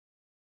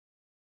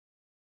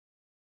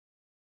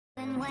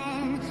And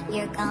when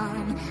you're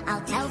gone,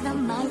 I'll tell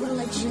them my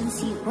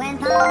religion's you. When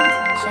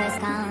punctures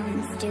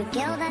comes to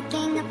kill the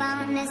king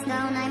upon his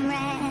throne, I'm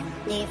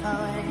ready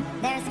for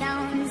their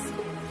stones.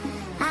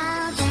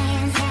 I'll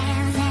dance,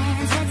 dance,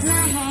 dance with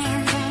my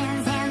hands,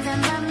 hands, hands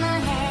above my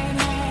head,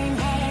 head,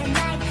 head.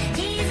 Like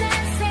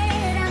Jesus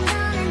said, I'm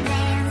gonna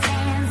dance,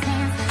 dance,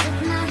 dance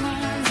with my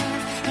hands,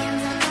 hands,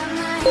 hands above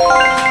my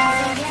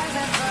head.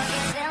 Together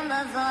forgive him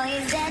before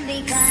he's dead,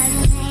 because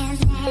hands,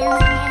 hands,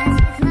 hands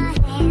with my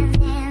hands,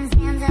 hands,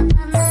 hands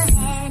above my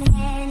head,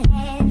 head,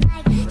 head.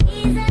 Like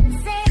Jesus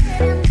said,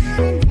 I'm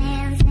gonna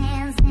dance,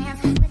 dance,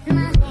 dance with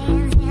my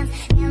hands, hands,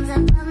 hands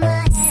above my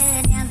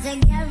head. Hands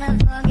together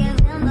forgive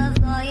him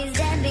before he's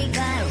dead,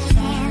 because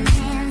hands,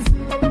 hands,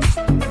 hands,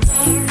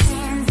 hands, hands,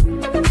 hands.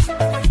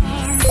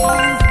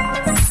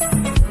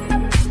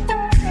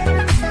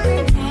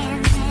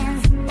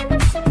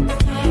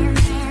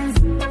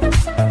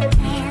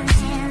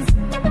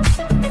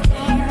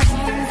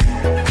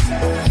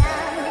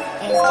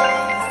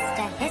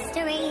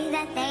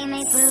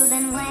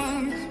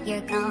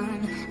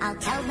 I'll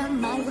tell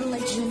them my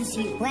religion's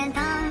you. When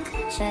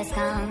punctures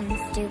comes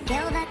to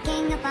kill the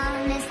king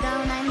upon his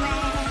throne, I'm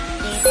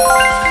ready for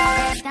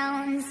their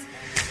stones.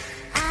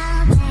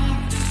 I'll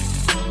dance,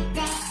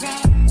 dance,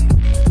 dance,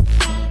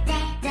 dance,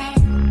 dance,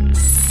 dance.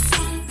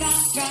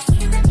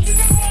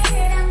 Jesus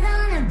said I'm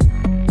gonna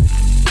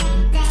dance,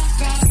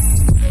 dance,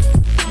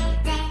 dance,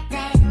 dance,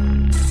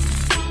 dance.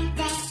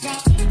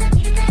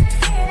 Jesus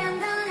said I'm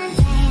gonna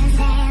dance,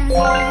 dance,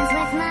 dance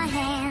with my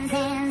hands,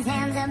 hands,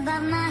 hands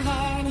above my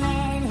head,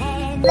 head,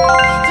 head.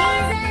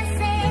 Jesus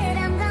said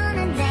I'm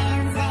gonna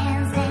dance,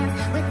 dance, dance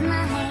with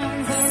my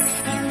hands, hands,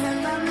 hands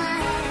above my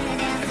head.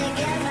 Dance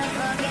together,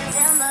 forgive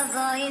him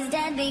before he's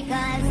dead,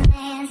 because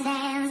dance,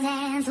 dance,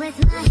 dance with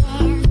my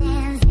hands,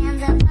 hands,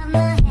 hands above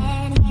my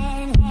head,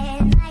 head,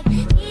 head. Like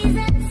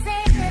Jesus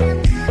said I'm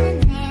gonna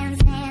dance,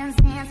 dance,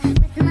 dance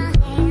with my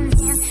hands,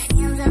 hands,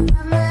 hands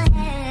above my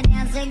head.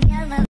 Dance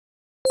together.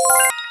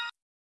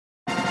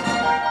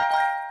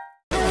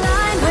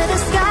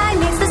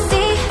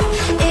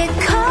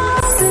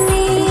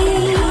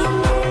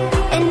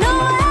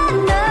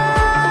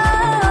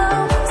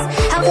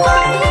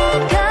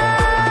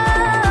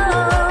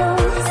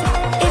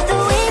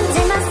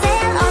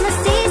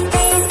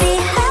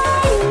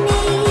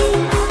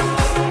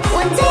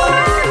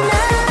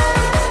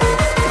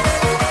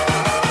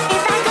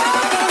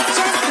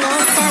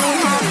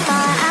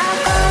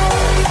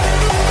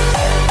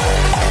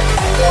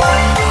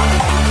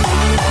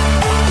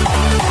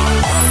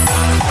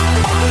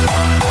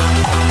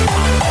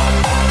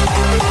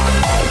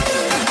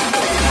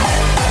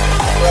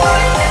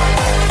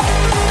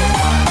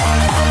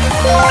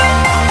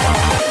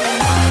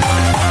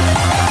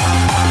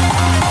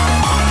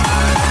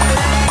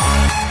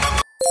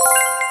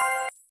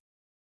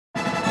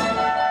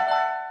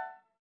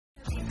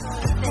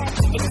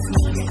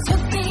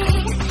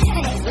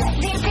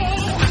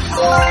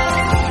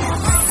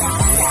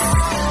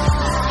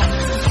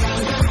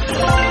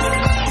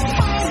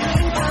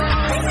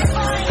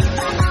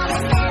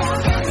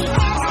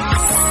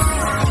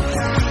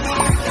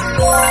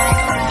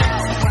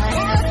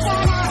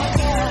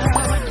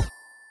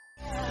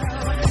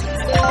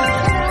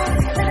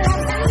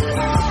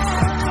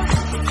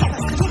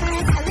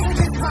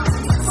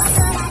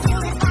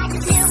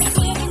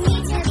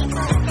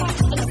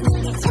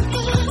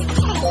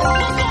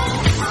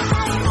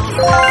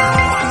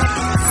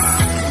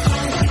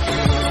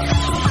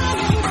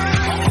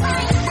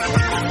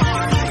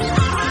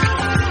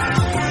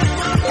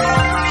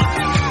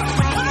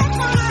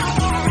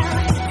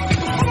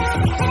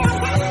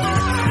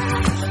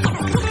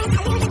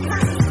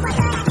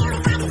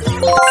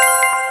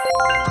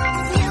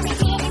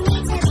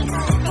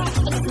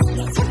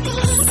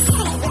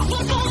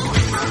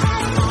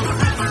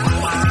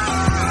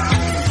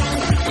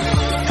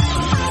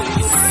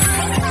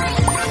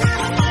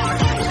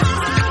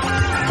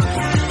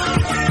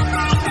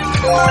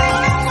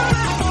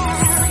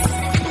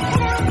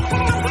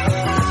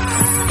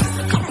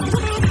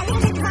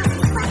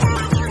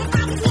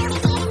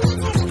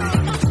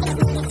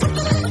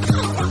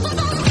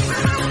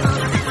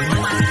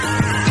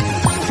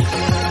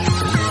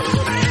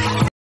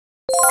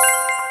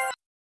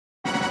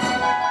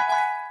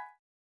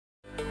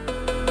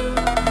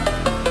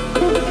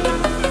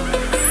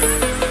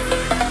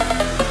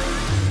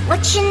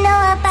 What you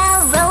know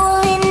about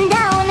rolling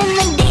down in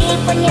the deep?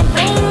 When your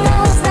brain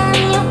goes numb,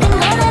 you can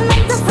hold a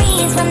mental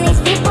freeze. When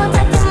these people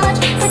talk too much,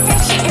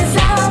 protection in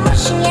slow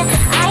motion. Yeah,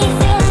 I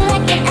feel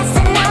like an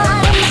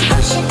astronaut in the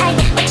ocean.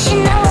 What you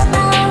know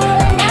about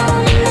rolling down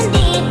in the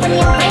deep? When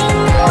your brain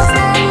goes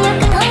numb, you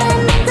can hold a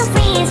mental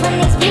freeze. When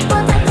these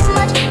people talk too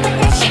much,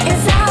 protection in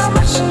slow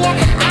motion. Yeah,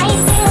 I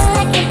feel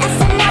like an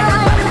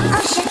astronaut in the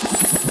ocean.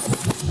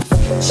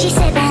 She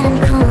said that I'm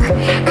cool,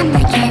 I'm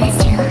like, yeah,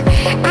 that's true.